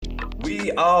We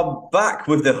are back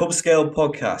with the Hubscale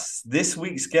podcast. This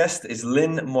week's guest is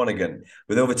Lynn Monaghan.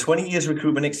 With over 20 years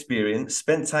recruitment experience,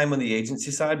 spent time on the agency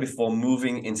side before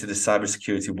moving into the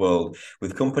cybersecurity world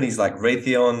with companies like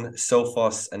Raytheon,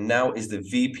 Sophos, and now is the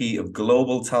VP of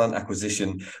Global Talent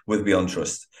Acquisition with Beyond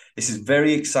Trust. This is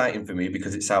very exciting for me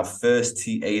because it's our first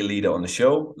TA leader on the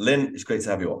show. Lynn, it's great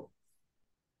to have you on.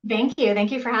 Thank you.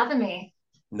 Thank you for having me.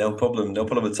 No problem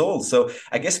at all. So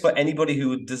I guess for anybody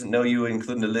who doesn't know you,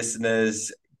 including the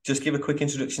listeners, just give a quick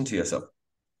introduction to yourself.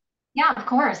 Yeah, of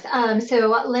course.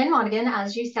 So Lynn Monaghan,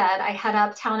 as you said, I head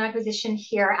up talent acquisition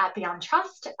here at Beyond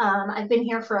Trust. I've been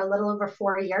here for a little over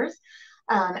 4 years.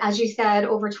 As you said,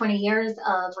 over 20 years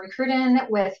of recruiting,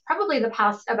 with probably the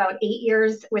past about 8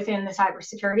 years within the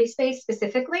cybersecurity space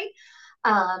specifically.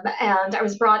 And I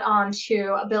was brought on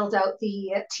to build out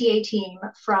the TA team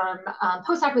from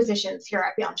post acquisitions here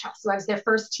at Beyond Trust. So I was their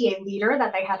first TA leader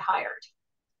that they had hired.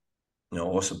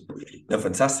 No, awesome. No,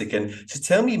 fantastic. And just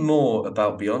tell me more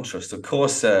about Beyond Trust. Of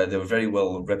course, they're a very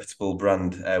well reputable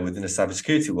brand within the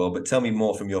cybersecurity world, but tell me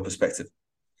more from your perspective.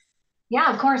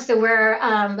 Yeah, of course. So we're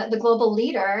the global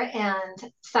leader in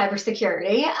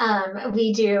cybersecurity.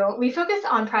 We focus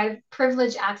on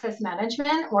privileged access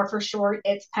management, or for short,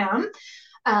 it's PAM.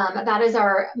 That is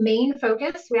our main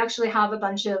focus. We actually have a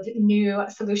bunch of new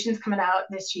solutions coming out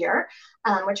this year,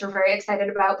 which we're very excited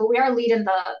about. But we are leading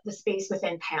the space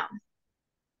within PAM.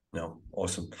 No,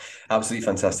 awesome. Absolutely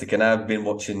fantastic. And I've been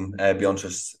watching Beyond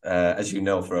Trust, as you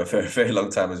know, for a very, very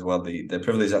long time as well. The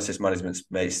privileged access management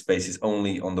space is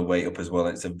only on the way up as well.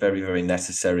 And it's a very, very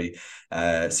necessary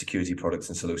security products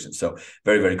and solutions. So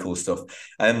very, very cool stuff.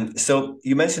 So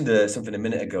you mentioned something a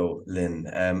minute ago, Lynn,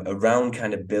 around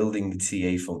kind of building the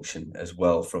TA function as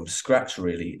well from scratch,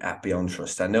 really, at Beyond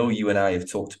Trust. I know you and I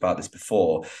have talked about this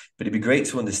before, but it'd be great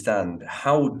to understand,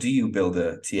 how do you build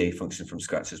a TA function from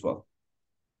scratch as well?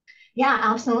 Yeah,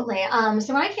 absolutely.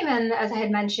 So when I came in, as I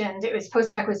had mentioned, it was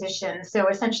post-acquisition. So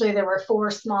essentially, there were four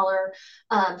smaller,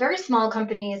 very small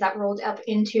companies that rolled up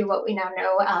into what we now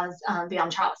know as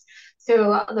Beyond Trust.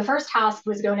 So the first task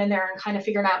was going in there and kind of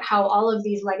figuring out how all of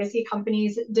these legacy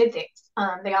companies did things.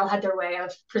 They all had their way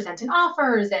of presenting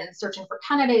offers and searching for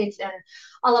candidates and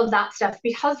all of that stuff.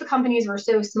 Because the companies were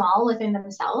so small within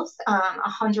themselves,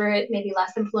 100, maybe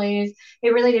less employees, they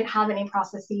really didn't have any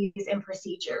processes and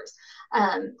procedures.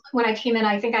 When I came in,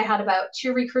 I think I had about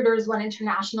two recruiters, one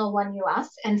international, one US.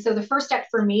 And so the first step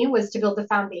for me was to build the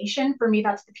foundation. For me,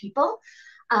 that's the people.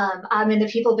 I'm in the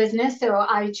people business, so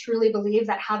I truly believe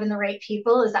that having the right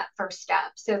people is that first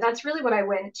step. So that's really what I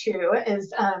went to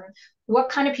is what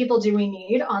kind of people do we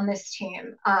need on this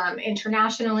team,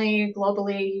 internationally,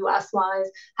 globally, US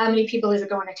wise? How many people is it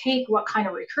going to take? What kind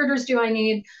of recruiters do I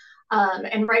need?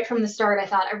 And right from the start, I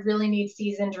thought I really need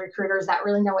seasoned recruiters that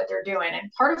really know what they're doing.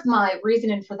 And part of my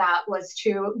reasoning for that was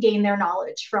to gain their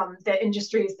knowledge from the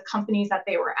industries, the companies that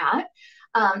they were at,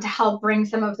 to help bring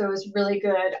some of those really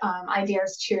good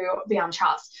ideas to Beyond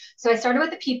Trust. So I started with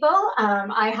the people.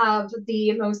 I have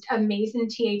the most amazing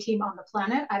TA team on the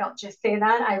planet. I don't just say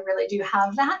that, I really do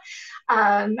have that.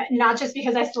 Not just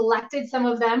because I selected some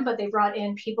of them, but they brought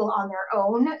in people on their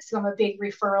own. So I'm a big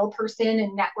referral person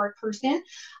and network person.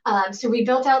 So we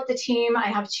built out the team. I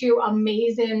have two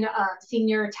amazing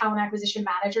senior talent acquisition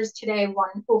managers today.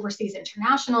 One oversees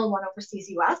international, one oversees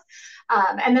US.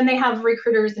 And then they have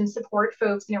recruiters and support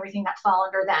folks and everything that fall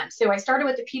under them. So I started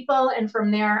with the people, and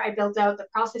from there, I built out the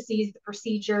processes, the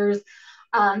procedures,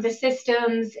 the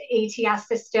systems, ATS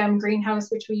system,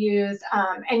 Greenhouse, which we use,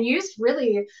 and used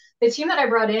really the team that I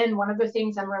brought in. One of the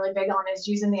things I'm really big on is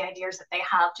using the ideas that they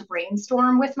have to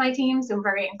brainstorm with my team. So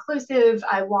very inclusive.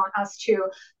 I want us to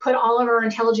put all of our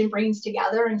intelligent brains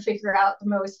together and figure out the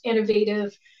most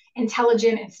innovative,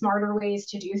 intelligent and smarter ways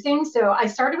to do things. So I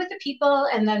started with the people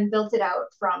and then built it out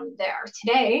from there.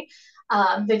 Today,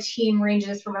 the team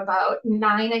ranges from about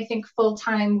 9, I think, full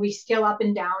time. We scale up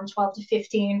and down 12 to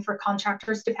 15 for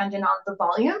contractors, depending on the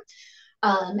volume.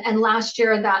 And last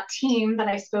year, that team that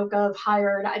I spoke of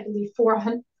hired, I believe,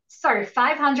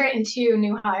 502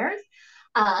 new hires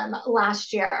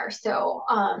last year. So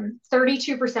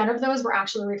 32% of those were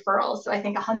actually referrals. So I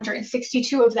think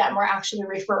 162 of them were actually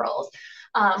referrals.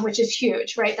 Which is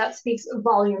huge, right? That speaks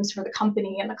volumes for the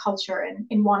company and the culture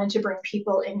and wanting to bring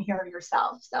people in here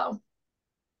yourself. So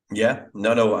Yeah,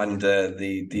 no, and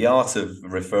the art of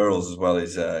referrals as well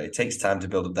is it takes time to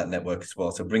build up that network as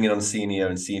well. So bringing on senior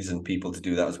and seasoned people to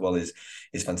do that as well is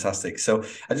fantastic. So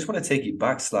I just want to take it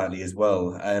back slightly as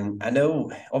well. I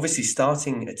know obviously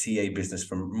starting a TA business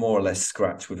from more or less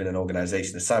scratch within an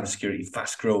organization, a cybersecurity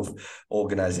fast growth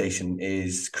organization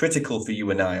is critical for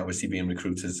you and I, obviously being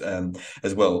recruiters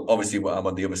as well. Obviously, I'm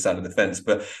on the other side of the fence,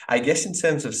 but I guess in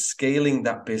terms of scaling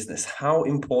that business, how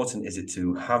important is it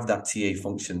to have that TA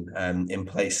function in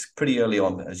place pretty early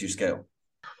on as you scale?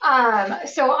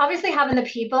 So obviously having the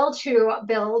people to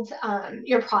build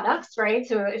your products, right?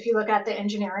 So if you look at the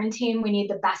engineering team, we need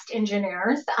the best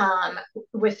engineers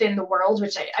within the world,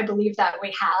 which I believe that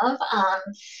we have.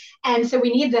 And so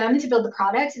we need them to build the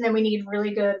product, and then we need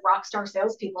really good rock star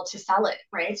salespeople to sell it,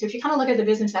 right? So if you kind of look at the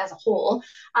business as a whole,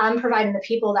 providing the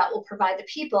people that will provide the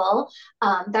people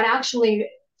that actually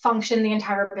function the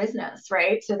entire business,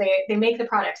 right? So they make the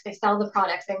products, they sell the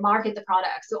products, they market the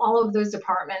products. So all of those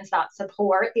departments that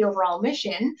support the overall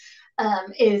mission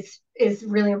is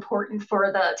really important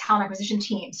for the talent acquisition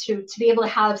teams to be able to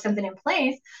have something in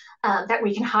place that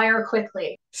we can hire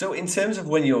quickly. So in terms of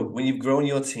when you've grown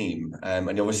your team, and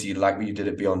obviously you like what you did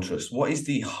at Beyond Trust, what is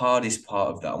the hardest part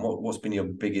of that, and what's been your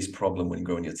biggest problem when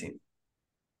growing your team?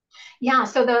 Yeah,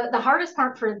 so the hardest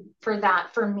part for that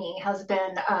for me has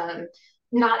been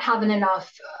not having enough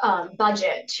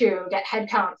budget to get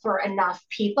headcount for enough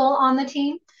people on the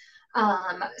team.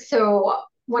 So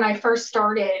when I first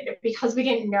started, because we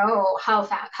didn't know how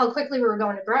quickly we were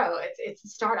going to grow, it's a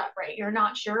startup, right? You're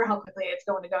not sure how quickly it's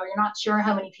going to go. You're not sure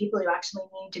how many people you actually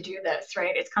need to do this,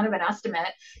 right? It's kind of an estimate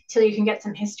till you can get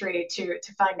some history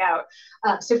to find out.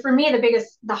 So for me,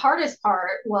 the hardest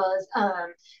part was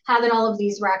having all of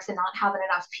these recs and not having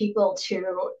enough people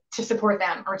to support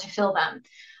them or to fill them.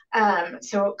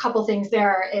 So a couple things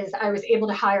there is I was able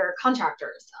to hire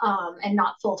contractors and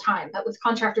not full time. But with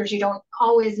contractors, you don't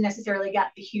always necessarily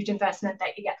get the huge investment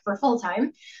that you get for full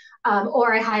time.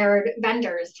 Or I hired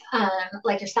vendors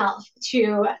like yourself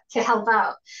to help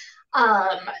out.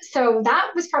 So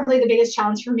that was probably the biggest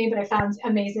challenge for me, but I found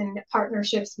amazing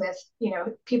partnerships with,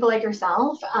 people like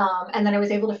yourself. And then I was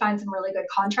able to find some really good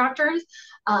contractors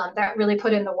that really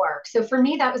put in the work. So for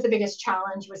me, that was the biggest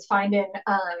challenge was finding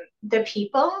the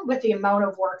people with the amount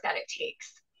of work that it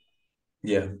takes.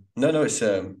 Yeah, no, it's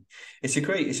a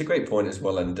great point as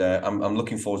well, and I'm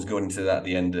looking forward to going into that at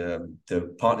the end,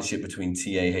 the partnership between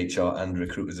TA, HR, and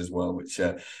recruiters as well, which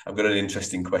I've got an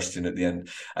interesting question at the end.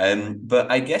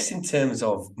 But I guess in terms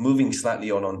of moving slightly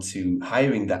onto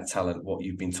hiring that talent, what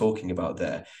you've been talking about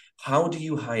there, how do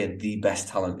you hire the best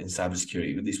talent in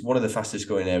cybersecurity? It's one of the fastest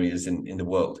growing areas in the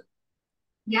world.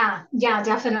 Yeah,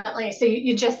 definitely. So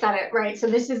you just said it right. So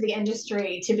this is the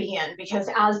industry to be in because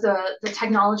as the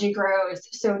technology grows,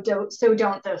 so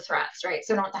don't the threats, right?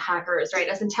 So don't the hackers, right?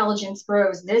 As intelligence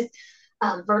grows, this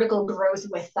vertical grows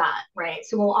with that, right?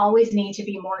 So we'll always need to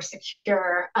be more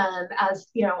secure. As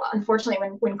unfortunately,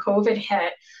 when COVID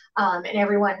hit and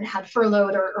everyone had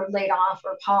furloughed or laid off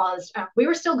or paused, we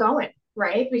were still going,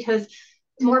 right? Because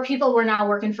more people were now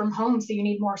working from home, so you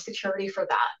need more security for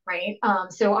that, right?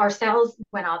 So our sales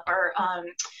went up,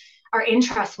 our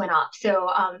interest went up. So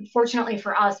fortunately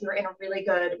for us, we're in a really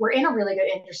good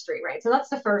industry, right? So that's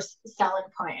the first selling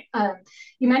point.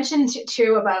 You mentioned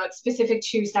too about specific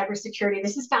to cybersecurity.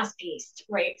 This is fast paced,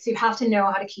 right? So you have to know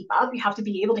how to keep up. You have to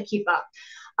be able to keep up.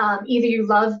 Either you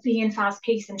love being fast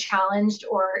paced and challenged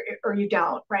or you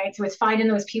don't, right? So it's finding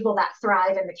those people that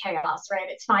thrive in the chaos, right?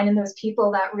 It's finding those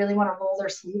people that really want to roll their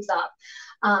sleeves up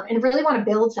and really want to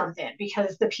build something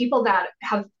because the people that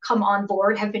have come on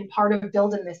board have been part of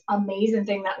building this amazing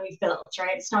thing that we've built,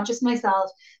 right? It's not just myself,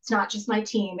 it's not just my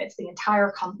team, it's the entire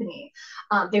company.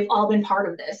 They've all been part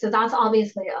of this. So that's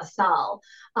obviously a sell,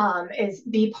 is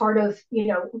be part of,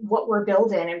 what we're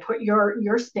building and put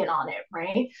your spin on it,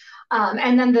 right?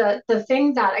 And then the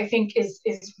thing that I think is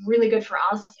really good for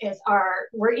us is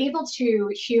we're able to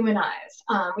humanize.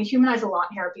 We humanize a lot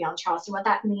here at Beyond Trust, and what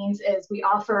that means is we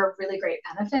offer really great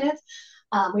benefits.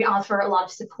 We offer a lot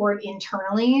of support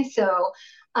internally. So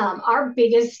our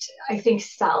biggest, I think,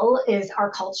 sell is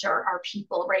our culture, our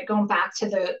people, right? Going back to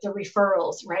the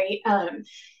referrals, right?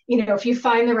 If you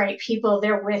find the right people,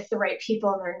 they're with the right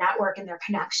people in their network and their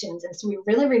connections. And so we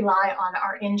really rely on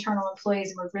our internal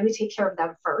employees and we really take care of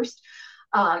them first.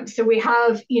 So we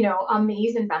have,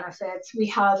 amazing benefits. We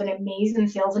have an amazing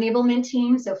sales enablement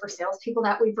team. So for salespeople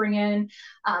that we bring in,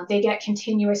 they get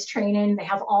continuous training. They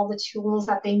have all the tools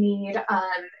that they need.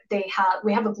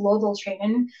 We have a global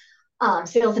training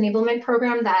sales enablement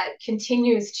program that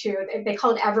continues they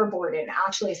call it everboarding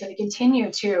actually. So they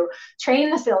continue to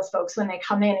train the sales folks when they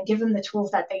come in and give them the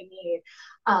tools that they need.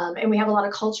 And we have a lot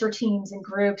of culture teams and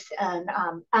groups and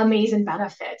amazing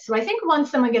benefits. So I think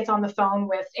once someone gets on the phone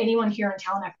with anyone here in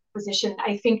talent acquisition,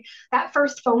 I think that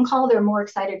first phone call, they're more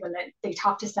excited when they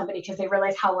talk to somebody because they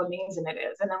realize how amazing it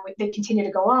is. And then they continue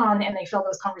to go on and they feel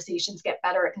those conversations get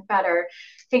better and better.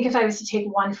 I think if I was to take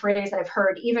one phrase that I've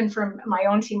heard, even from my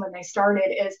own team when they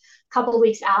started, is a couple of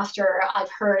weeks after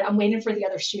I've heard, I'm waiting for the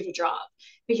other shoe to drop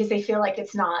because they feel like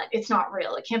it's not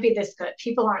real. It can't be this good.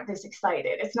 People aren't this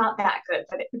excited. It's not that good,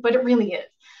 but it really is.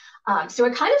 So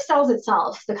it kind of sells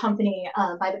itself, the company,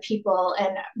 by the people,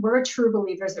 and we're true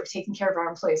believers of taking care of our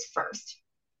employees first.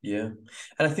 Yeah.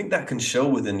 And I think that can show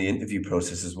within the interview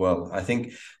process as well. I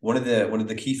think one of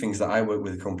the key things that I work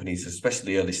with companies,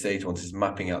 especially early stage ones, is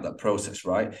mapping out that process,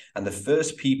 right? And the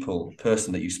first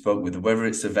person that you spoke with, whether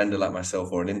it's a vendor like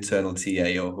myself or an internal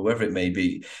TA or whoever it may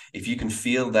be, if you can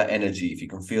feel that energy, if you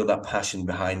can feel that passion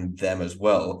behind them as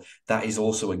well, that is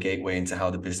also a gateway into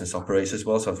how the business operates as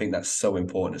well. So I think that's so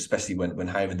important, especially when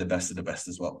hiring the best of the best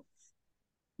as well.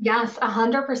 Yes,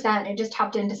 100%. It just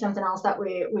tapped into something else that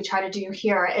we try to do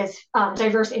here is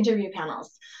diverse interview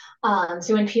panels.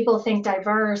 So when people think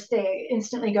diverse, they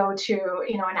instantly go to,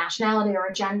 a nationality or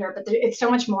a gender, but it's so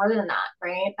much more than that,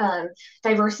 right?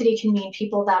 Diversity can mean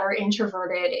people that are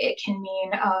introverted. It can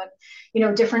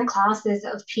mean, different classes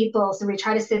of people. So we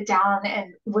try to sit down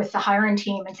and with the hiring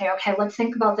team and say, okay, let's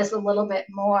think about this a little bit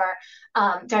more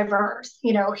diverse.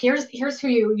 Here's who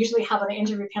you usually have on the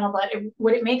interview panel, but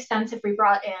would it make sense if we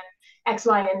brought in X,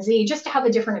 Y, and Z just to have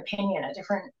a different opinion,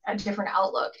 a different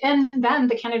outlook. And then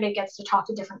the candidate gets to talk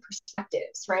to different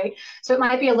perspectives, right? So it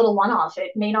might be a little one-off.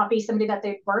 It may not be somebody that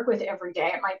they work with every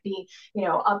day. It might be,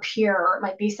 a peer, or it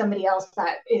might be somebody else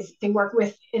that they work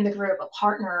with in the group, a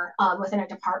partner within a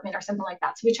department or something like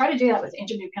that. So we try to do that with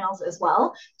interview panels as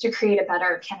well to create a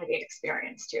better candidate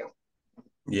experience too.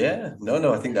 Yeah,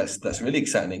 no, I think that's really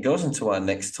exciting. It goes into our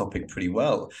next topic pretty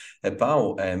well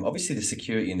about obviously the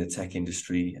security in the tech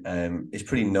industry is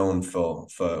pretty known for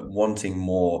wanting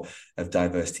more of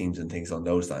diverse teams and things on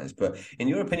those lines. But in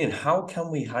your opinion, how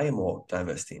can we hire more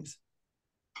diverse teams?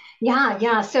 Yeah,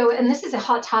 yeah. So, and this is a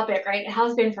hot topic, right? It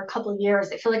has been for a couple of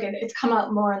years. I feel like it's come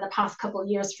up more in the past couple of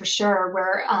years for sure,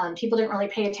 where people didn't really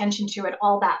pay attention to it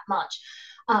all that much.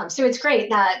 So it's great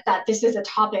that this is a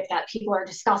topic that people are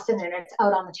discussing and it's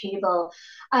out on the table.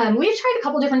 We've tried a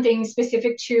couple different things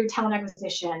specific to talent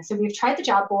acquisition. So we've tried the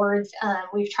job boards,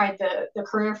 we've tried the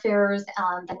career fairs,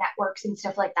 the networks and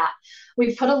stuff like that.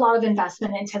 We've put a lot of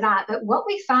investment into that. But what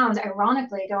we found,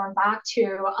 ironically, going back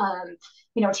to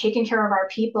taking care of our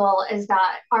people, is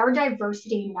that our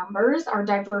diversity numbers, our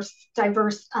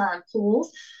diverse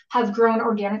pools, have grown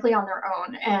organically on their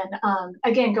own. And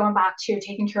again, going back to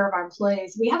taking care of our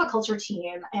employees, we have a culture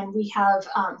team and we have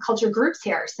culture groups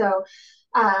here. So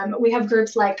we have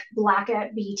groups like Black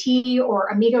at BT or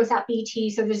Amigos at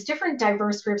BT. So there's different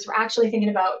diverse groups. We're actually thinking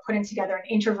about putting together an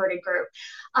introverted group.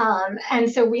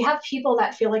 And so we have people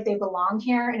that feel like they belong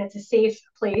here and it's a safe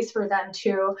place for them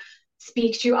to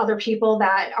speak to other people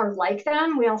that are like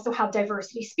them. We also have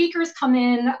diversity speakers come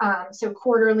in. So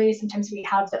quarterly, sometimes we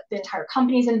have the entire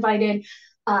company's invited.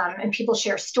 And people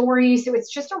share stories. So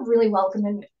it's just a really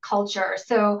welcoming culture.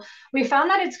 So we found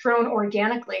that it's grown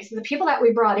organically. So the people that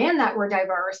we brought in that were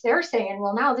diverse, they're saying,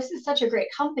 well, now this is such a great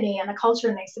company and the culture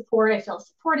and they support, I feel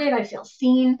supported, I feel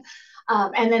seen.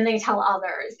 And then they tell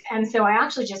others. And so I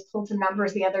actually just pulled some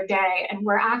numbers the other day, and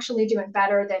we're actually doing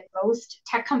better than most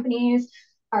tech companies,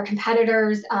 our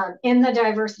competitors, in the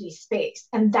diversity space.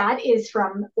 And that is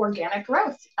from organic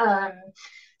growth.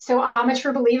 So I'm a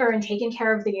true believer in taking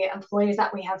care of the employees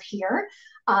that we have here.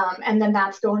 And then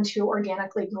that's going to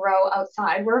organically grow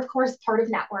outside. We're, of course, part of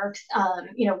networks,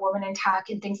 Women in Tech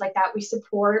and things like that. We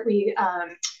support, we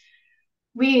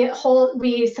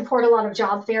support a lot of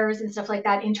job fairs and stuff like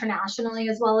that internationally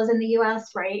as well as in the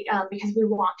US, right? Because we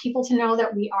want people to know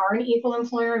that we are an equal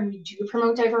employer and we do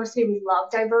promote diversity. We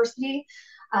love diversity.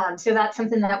 So that's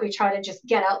something that we try to just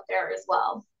get out there as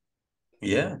well.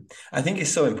 Yeah, I think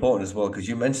it's so important as well because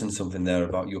you mentioned something there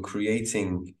about you're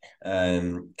creating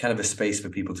kind of a space for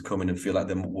people to come in and feel like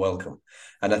they're welcome,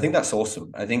 and I think that's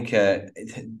awesome. I think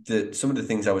some of the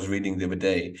things I was reading the other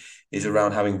day is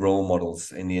around having role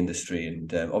models in the industry,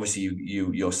 and obviously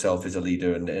you yourself as a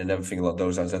leader and everything along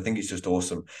those lines. I think it's just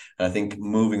awesome, and I think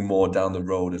moving more down the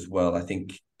road as well. I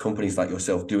think companies like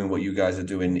yourself doing what you guys are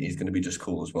doing is going to be just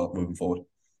cool as well moving forward.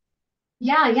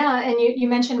 Yeah, yeah. And you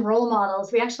mentioned role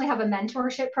models. We actually have a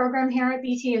mentorship program here at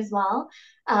BT as well.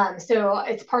 So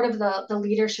it's part of the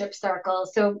leadership circle.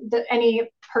 So any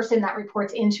person that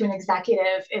reports into an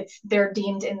executive, they're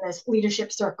deemed in this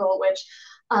leadership circle, which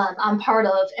I'm part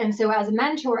of. And so, as a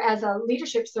mentor, as a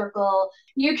leadership circle,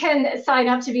 you can sign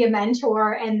up to be a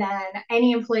mentor, and then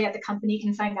any employee at the company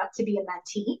can sign up to be a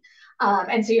mentee.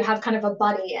 And so you have kind of a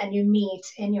buddy, and you meet,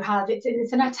 and you have it's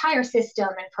an entire system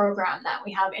and program that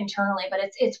we have internally, but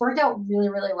it's worked out really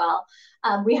really well.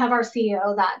 We have our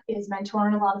CEO that is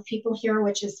mentoring a lot of people here,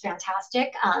 which is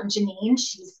fantastic. Janine,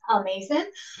 she's amazing.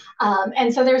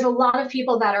 And so there's a lot of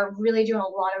people that are really doing a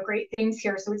lot of great things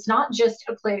here. So it's not just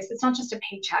a place, it's not just a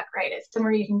paycheck, right? It's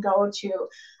somewhere you can go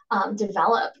to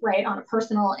develop, right, on a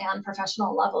personal and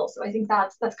professional level. So I think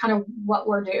that's kind of what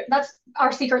we're doing. That's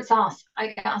our secret sauce,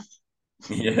 I guess.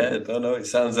 Yeah, no, no, it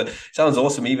sounds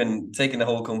awesome. Even taking the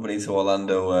whole company to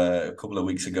Orlando a couple of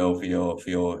weeks ago for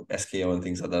your SKO and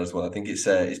things like that as well. I think it's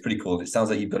pretty cool. It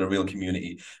sounds like you've got a real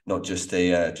community, not just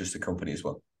a company as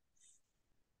well.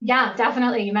 Yeah,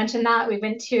 definitely. You mentioned that we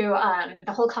went to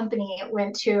the whole company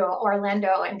went to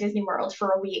Orlando and Disney World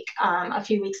for a week a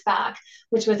few weeks back,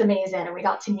 which was amazing. And we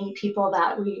got to meet people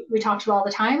that we talk to all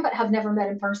the time, but have never met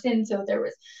in person. So there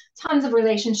was tons of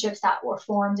relationships that were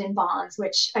formed in bonds,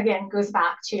 which again goes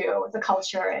back to the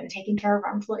culture and taking care of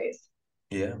our employees.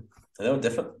 Yeah, I know,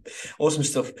 definitely. Awesome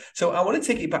stuff. So I want to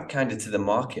take you back kind of to the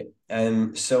market.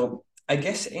 So I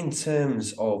guess in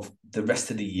terms of the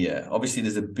rest of the year, obviously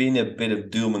been a bit of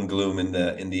doom and gloom in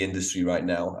the industry right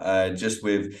now, just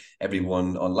with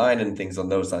everyone online and things on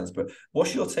those lines. But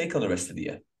what's your take on the rest of the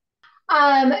year?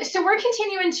 So we're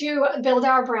continuing to build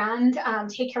our brand,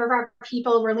 take care of our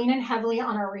people. We're leaning heavily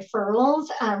on our referrals.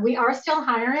 We are still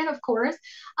hiring, of course.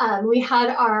 We had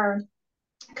our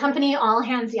company all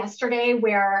hands yesterday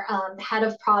where the head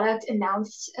of product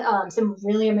announced some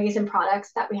really amazing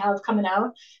products that we have coming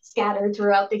out scattered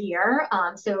throughout the year.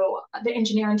 So the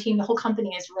engineering team, the whole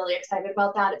company is really excited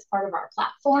about that. It's part of our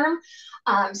platform.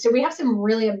 So we have some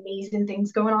really amazing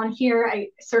things going on here. I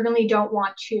certainly don't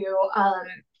want to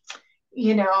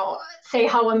say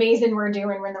how amazing we're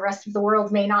doing when the rest of the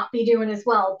world may not be doing as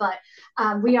well. But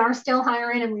we are still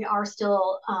hiring and we are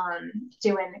still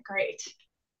doing great.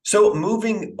 So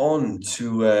moving on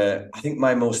to I think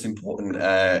my most important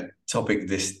topic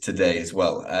this today as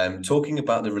well, talking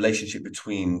about the relationship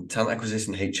between talent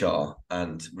acquisition HR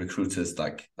and recruiters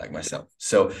like myself.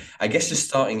 So I guess just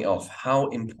starting off, how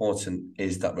important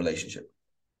is that relationship?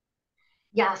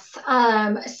 Yes.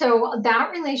 So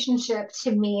that relationship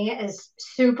to me is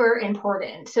super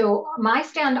important. So my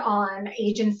stand on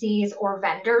agencies or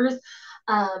vendors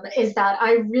is that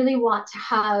I really want to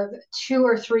have two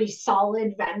or three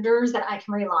solid vendors that I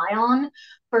can rely on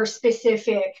for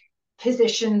specific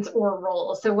positions or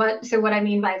roles. So what I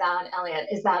mean by that, Elliot,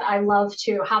 is that I love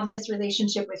to have this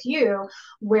relationship with you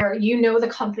where you know the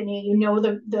company, you know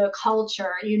the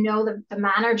culture, you know the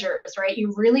managers, right?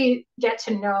 You really get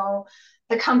to know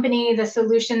the company, the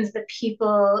solutions, the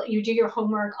people, you do your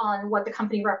homework on what the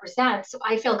company represents. So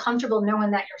I feel comfortable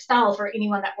knowing that yourself or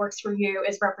anyone that works for you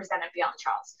is represented beyond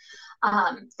trust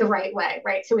the right way,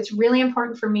 right? So it's really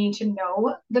important for me to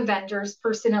know the vendors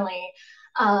personally,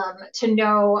 to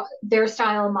know their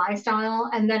style, my style.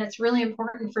 And then it's really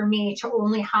important for me to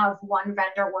only have one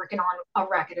vendor working on a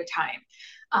rec at a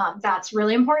time. That's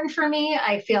really important for me.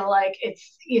 I feel like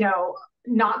it's,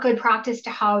 not good practice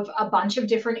to have a bunch of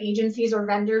different agencies or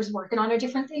vendors working on a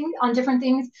different thing on different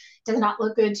things. It does not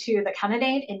look good to the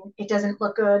candidate, and it doesn't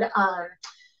look good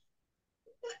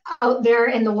out there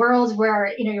in the world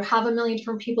where you have a million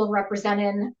different people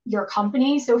representing your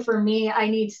company. So for me, I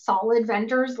need solid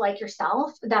vendors like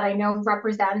yourself that I know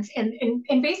represent,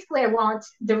 and basically I want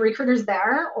the recruiters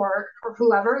there or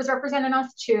whoever is representing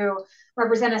us to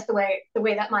represent us the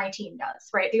way that my team does,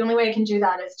 right? The only way I can do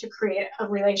that is to create a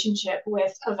relationship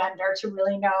with a vendor to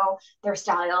really know their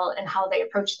style and how they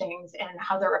approach things and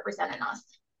how they're representing us.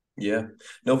 Yeah,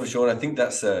 no, for sure. And I think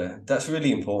that's a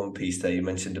really important piece there you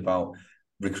mentioned about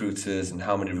recruiters and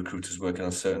how many recruiters working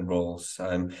on certain roles.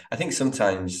 I think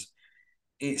sometimes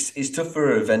it's tough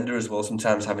for a vendor as well,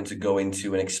 sometimes having to go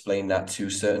into and explain that to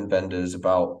certain vendors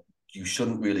about you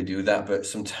shouldn't really do that, but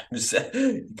sometimes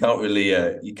you can't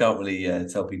really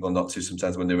tell people not to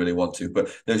sometimes when they really want to. But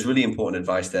there's really important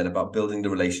advice then about building the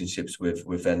relationships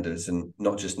with vendors and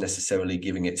not just necessarily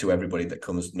giving it to everybody that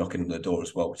comes knocking on the door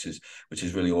as well, which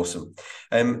is really awesome.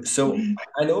 So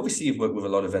I know obviously you've worked with a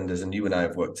lot of vendors and you and I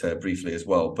have worked briefly as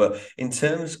well, but in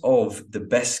terms of the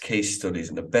best case studies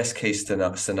and the best case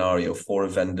scenario for a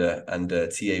vendor and a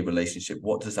TA relationship,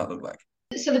 what does that look like?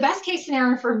 So the best case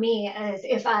scenario for me is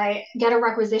if I get a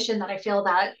requisition that I feel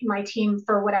that my team,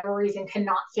 for whatever reason,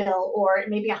 cannot fill, or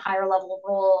maybe a higher level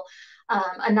role.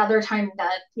 Another time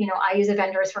that I use a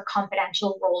vendor is for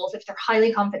confidential roles. If they're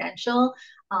highly confidential,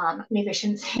 Maybe I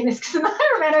shouldn't say this because the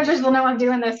other managers will know I'm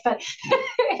doing this, but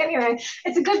anyway,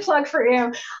 it's a good plug for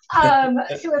you. So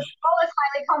if all is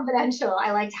highly confidential,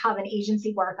 I like to have an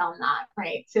agency work on that,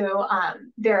 right? So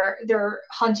they're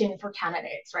hunting for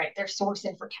candidates, right? They're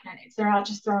sourcing for candidates. They're not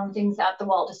just throwing things at the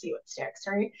wall to see what sticks,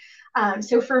 right?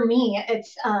 So for me,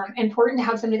 it's important to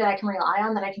have somebody that I can rely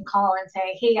on, that I can call and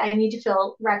say, hey, I need to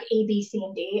fill rec A, B, C,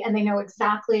 and D, and they know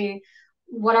exactly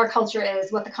what our culture is,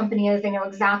 what the company is. They know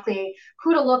exactly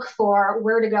who to look for,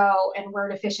 where to go, and where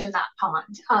to fish in that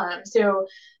pond. So,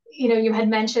 you had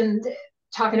mentioned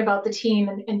talking about the team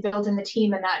and building the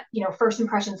team, and that, first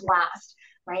impressions last,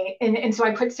 right? And so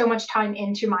I put so much time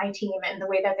into my team and the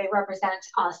way that they represent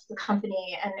us, the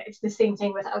company. And it's the same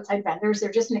thing with outside vendors.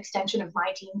 They're just an extension of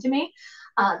my team to me.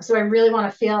 So I really want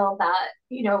to feel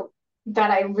that,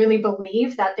 that I really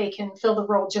believe that they can fill the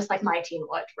role just like my team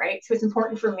would, right? So it's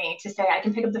important for me to say I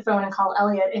can pick up the phone and call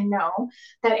Elliot and know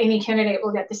that any candidate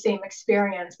will get the same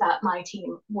experience that my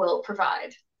team will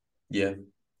provide. Yeah.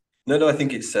 No, I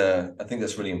think I think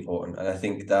that's really important, and I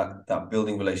think that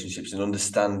building relationships and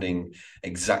understanding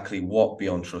exactly what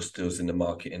Beyond Trust does in the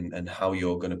market, and how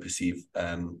you're going to perceive,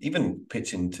 even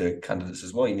pitching to candidates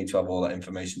as well. You need to have all that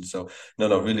information. So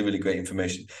no, really, really great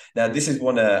information. Now, this is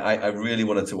one I really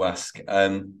wanted to ask.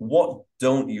 What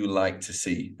don't you like to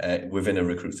see within a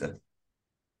recruiter?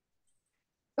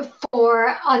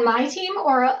 For on my team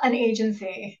or an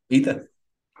agency? Either.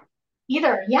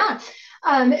 Either, yeah.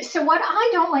 So what I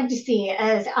don't like to see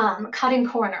is cutting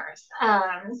corners.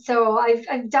 So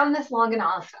I've done this long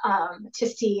enough to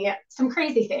see some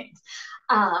crazy things.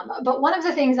 But one of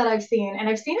the things that I've seen, and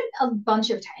I've seen it a bunch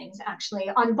of times actually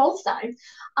on both sides,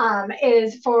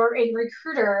 is for a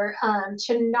recruiter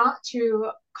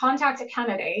to contact a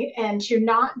candidate and to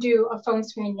not do a phone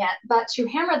screen yet, but to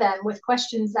hammer them with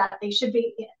questions that they should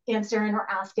be answering or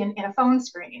asking in a phone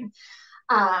screen.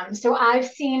 So I've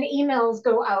seen emails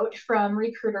go out from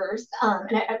recruiters,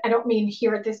 and I don't mean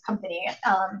here at this company.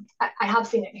 I have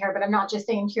seen it here, but I'm not just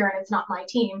saying here and it's not my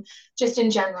team, just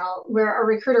in general, where a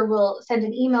recruiter will send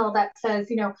an email that says,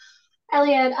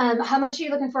 Elliot, how much are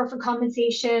you looking for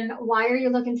compensation? Why are you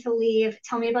looking to leave?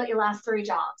 Tell me about your last 3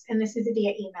 jobs. And this is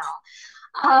via email.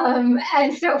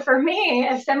 And so for me,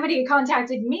 if somebody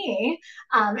contacted me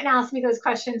and asked me those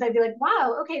questions, I'd be like,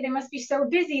 wow, okay, they must be so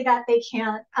busy that they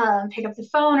can't pick up the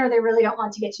phone, or they really don't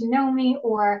want to get to know me.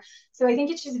 Or so I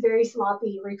think it's just very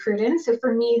sloppy recruiting. So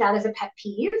for me, that is a pet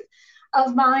peeve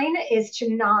of mine, is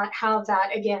to not have that,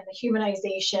 again, the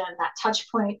humanization, that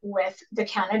touch point with the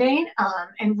candidate,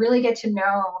 and really get to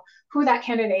know who that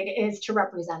candidate is to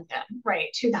represent them,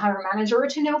 right, to the hiring manager, or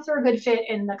to know if they're a good fit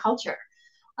in the culture.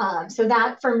 So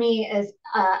that for me is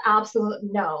absolute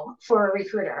no for a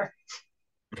recruiter.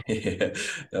 Yeah,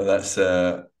 no,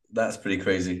 that's pretty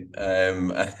crazy.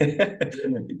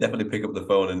 You definitely pick up the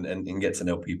phone and get to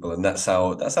know people, and that's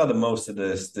how the most of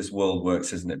this world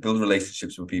works, isn't it? Build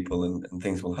relationships with people, and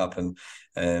things will happen,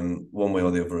 one way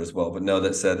or the other as well. But no,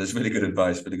 that's really good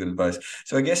advice, really good advice.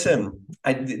 So I guess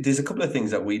there's a couple of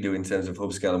things that we do in terms of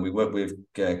hub scale, and we work with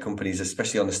companies,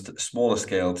 especially on a smaller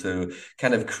scale, to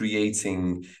kind of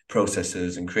creating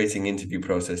processes and creating interview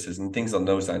processes and things on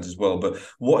those lines as well. But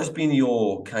what has been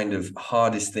your kind of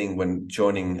hardest thing when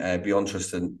joining Beyond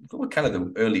Trust, and kind of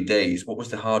the early days? What was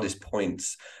the hardest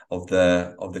points of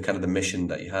the kind of the mission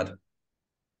that you had?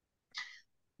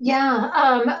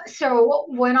 Yeah. So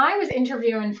when I was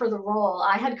interviewing for the role,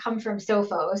 I had come from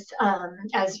Sophos,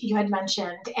 as you had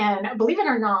mentioned, and believe it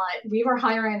or not, we were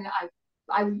hiring.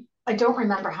 I don't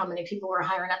remember how many people were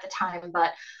hiring at the time,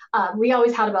 but we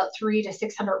always had about 300 to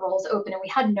 600 roles open, and we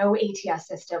had no ATS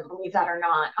system. Believe that or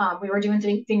not, we were doing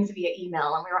things via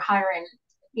email, and we were hiring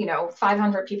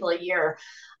 500 people a year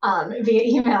via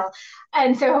email.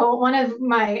 And so one of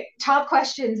my top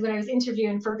questions when I was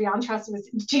interviewing for Beyond Trust was,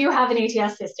 do you have an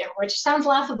ATS system? Which sounds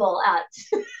laughable at,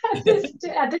 at this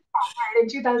time, in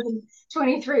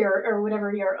 2023 or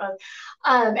whatever year it was.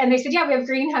 And they said, yeah, we have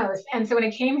Greenhouse. And so when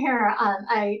I came here,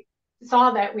 I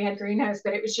saw that we had Greenhouse,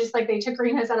 but it was just like they took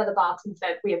Greenhouse out of the box and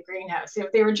said, we have Greenhouse. So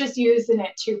they were just using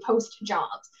it to post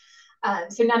jobs.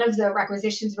 So none of the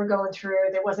requisitions were going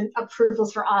through. There wasn't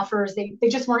approvals for offers. They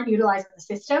just weren't utilizing the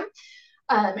system.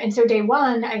 And so day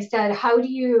one, I said,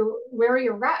 where are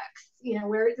your recs?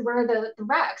 Where are the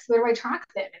recs? Where do I track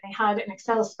them? And they had an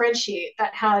Excel spreadsheet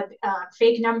that had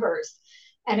fake numbers,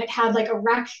 and it had like a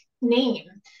rec name,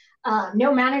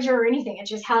 no manager or anything.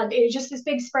 It was just this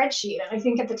big spreadsheet. And I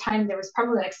think at the time there was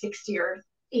probably like 60 or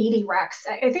 80 recs.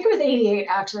 I think it was 88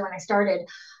 actually when I started.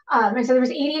 And so there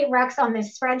was 88 recs on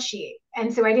this spreadsheet.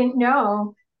 And so I didn't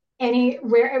know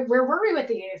where were we with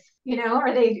these?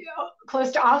 Are they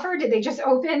close to offer? Did they just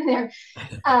open?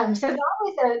 So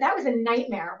that was a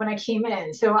nightmare when I came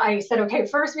in. So I said, okay,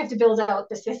 first we have to build out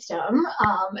the system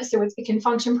so it can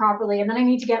function properly, and then I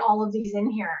need to get all of these in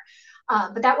here.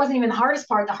 But that wasn't even the hardest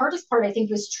part. The hardest part, I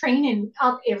think, was training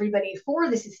up everybody for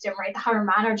the system, right? The hire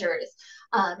managers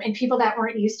and people that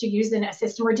weren't used to using a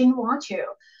system or didn't want to.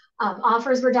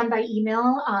 Offers were done by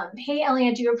email. Hey,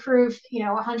 Elliot, do you approve?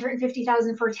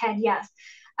 150,000 for Ted? Yes.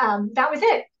 That was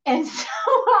it. And so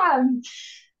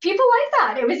people like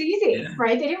that. It was easy, Yeah.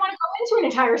 right? They didn't want to go into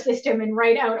an entire system and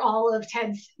write out all of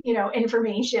Ted's,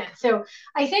 information. So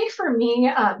I think for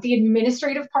me, the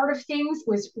administrative part of things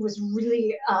was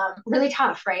really, really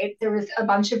tough, right? There was a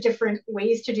bunch of different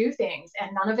ways to do things,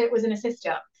 and none of it was in a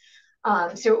system.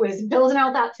 So it was building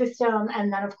out that system,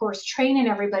 and then of course training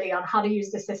everybody on how to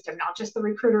use the system, not just the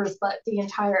recruiters, but the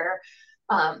entire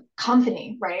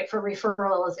company, right, for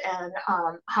referrals and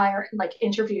hire like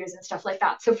interviews and stuff like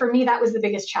that. So for me, that was the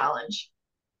biggest challenge.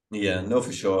 Yeah, no,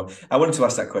 for sure. I wanted to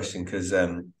ask that question because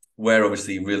we're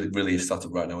obviously really a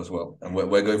startup right now as well, and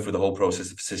we're going through the whole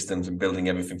process of systems and building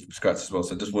everything from scratch as well.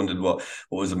 So I just wondered what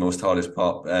was the most hardest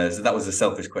part. So that was a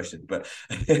selfish question, but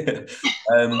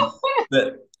um,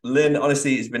 but Lynn,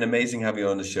 honestly, it's been amazing having you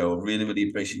on the show. Really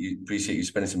appreciate you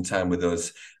spending some time with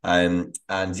us. And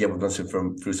yeah, we've gone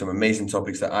through some amazing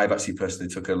topics that I've actually personally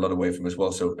took a lot away from as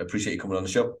well. So appreciate you coming on the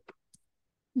show.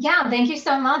 Yeah, thank you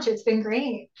so much. It's been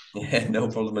great. Yeah, no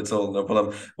problem at all. No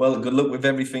problem. Well, good luck with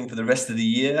everything for the rest of the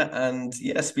year. And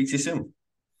yeah, speak to you soon.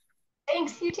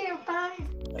 Thanks, you too. Bye.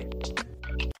 Bye.